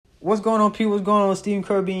What's going on, people? What's going on? Stephen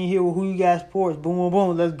Kerr being here with Who You Got Sports. Boom, boom,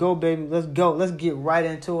 boom. Let's go, baby. Let's go. Let's get right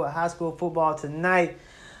into it. High school football tonight.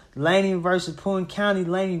 Laney versus Putnam County.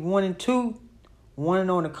 Laney 1-2.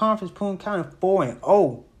 1-0 in the conference. Putnam County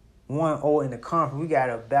 4-0. 1-0 in the conference. We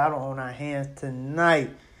got a battle on our hands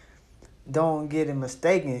tonight. Don't get it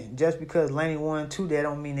mistaken. Just because Laney 1-2, that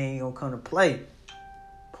don't mean they ain't going to come to play.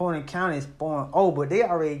 Putnam County is 4-0, but they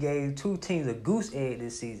already gave two teams a goose egg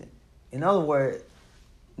this season. In other words,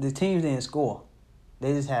 the teams didn't score.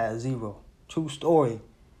 They just had 0. True story.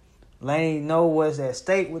 Laney know what's at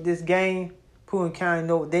stake with this game. Putnam County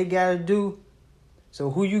know what they got to do. So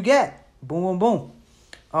who you got? Boom, boom,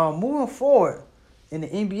 boom. Moving forward in the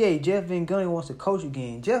NBA, Jeff Van Gundy wants to coach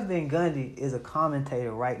again. Jeff Van Gundy is a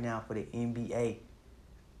commentator right now for the NBA.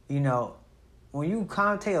 You know, when you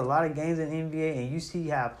commentate a lot of games in the NBA and you see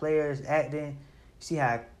how players acting, you see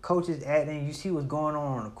how coaches acting, you see what's going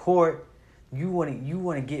on the court, you want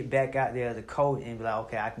to get back out there as a coach and be like,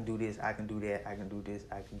 okay, I can do this, I can do that, I can do this,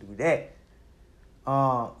 I can do that.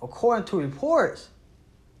 According to reports,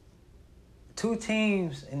 2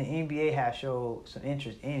 teams in the NBA have showed some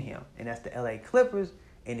interest in him, and that's the LA Clippers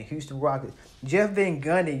and the Houston Rockets. Jeff Van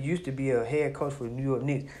Gundy used to be a head coach for the New York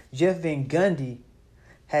Knicks. Jeff Van Gundy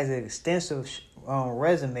has an extensive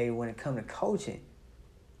resume when it comes to coaching.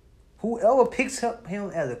 Whoever picks up him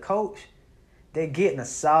as a coach, they're getting a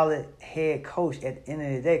solid head coach at the end of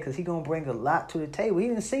the day because he's going to bring a lot to the table. He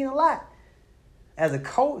done seen a lot as a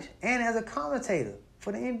coach and as a commentator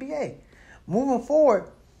for the NBA. Moving forward,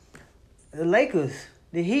 the Lakers,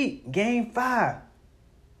 the Heat, Game 5.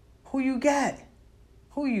 Who you got?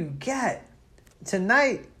 Who you got?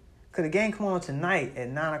 Tonight, because the game come on tonight at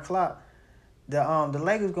 9 o'clock, the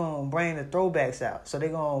Lakers going to bring the throwbacks out. So they're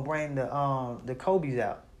going to bring the Kobe's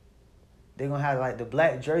out. They're going to have like the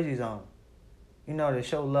black jerseys on. You know, to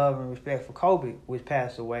show love and respect for Kobe, which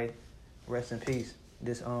passed away. Rest in peace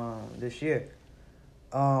this year.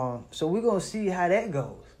 So we're going to see how that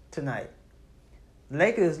goes tonight.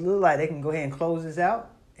 Lakers look like they can go ahead and close this out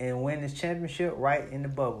and win this championship right in the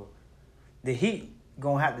bubble. The Heat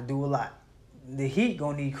going to have to do a lot. The Heat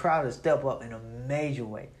going to need Crowder to step up in a major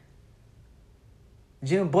way.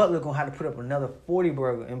 Jim Butler going to have to put up another 40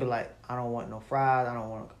 burger and be like, I don't want no fries, I don't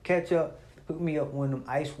want no ketchup. Hook me up one of them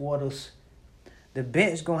ice waters. The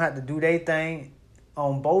bench going to have to do their thing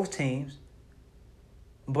on both teams.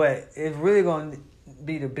 But it's really going to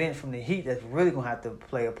be the bench from the Heat that's really going to have to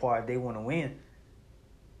play a part if they want to win.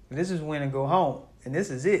 This is win and go home. And this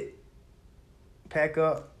is it. Pack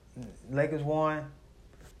up. Lakers won.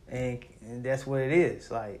 And that's what it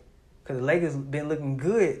is. Like, because the Lakers been looking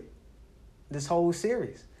good this whole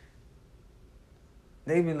series.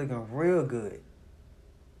 They've been looking real good.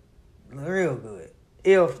 Real good.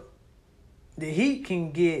 If the Heat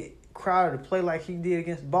can get Crowder to play like he did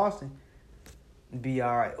against Boston, be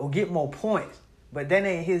all right. Or get more points. But that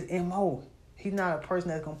ain't his MO. He's not a person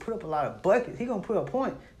that's going to put up a lot of buckets. He's going to put up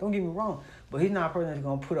points. Don't get me wrong. But he's not a person that's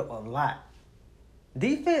going to put up a lot.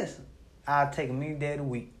 Defense, I'll take him any day of the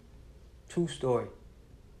week. True story.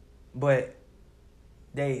 But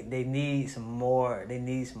they need some more. They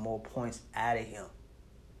need some more points out of him.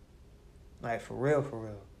 Like, for real, for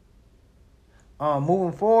real.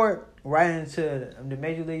 Moving forward, right into the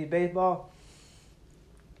Major League Baseball.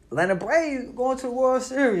 Atlanta Braves going to the World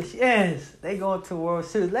Series. Yes, they going to the World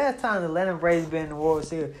Series. Last time the Atlanta Braves been in the World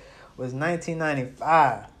Series was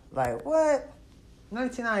 1995. Like, what?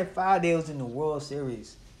 1995, they was in the World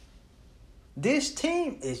Series. This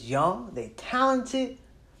team is young. They talented.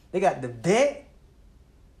 They got the vet.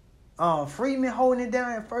 Freeman holding it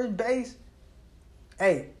down at first base.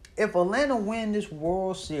 Hey, if Atlanta win this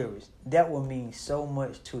World Series, that will mean so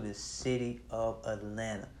much to the city of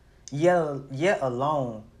Atlanta. Yet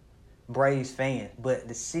alone, Braves fans, but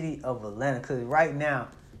the city of Atlanta. Because right now,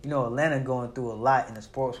 you know, Atlanta going through a lot in the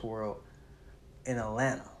sports world in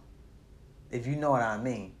Atlanta. If you know what I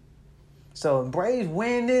mean. So if Braves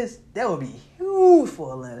win this, that would be huge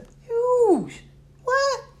for Atlanta. Huge.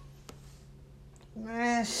 What?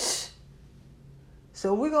 Man,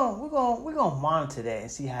 So we're gonna monitor that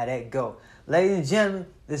and see how that go. Ladies and gentlemen,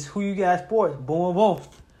 this is Who You Got Sports. Boom, boom.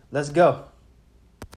 Let's go.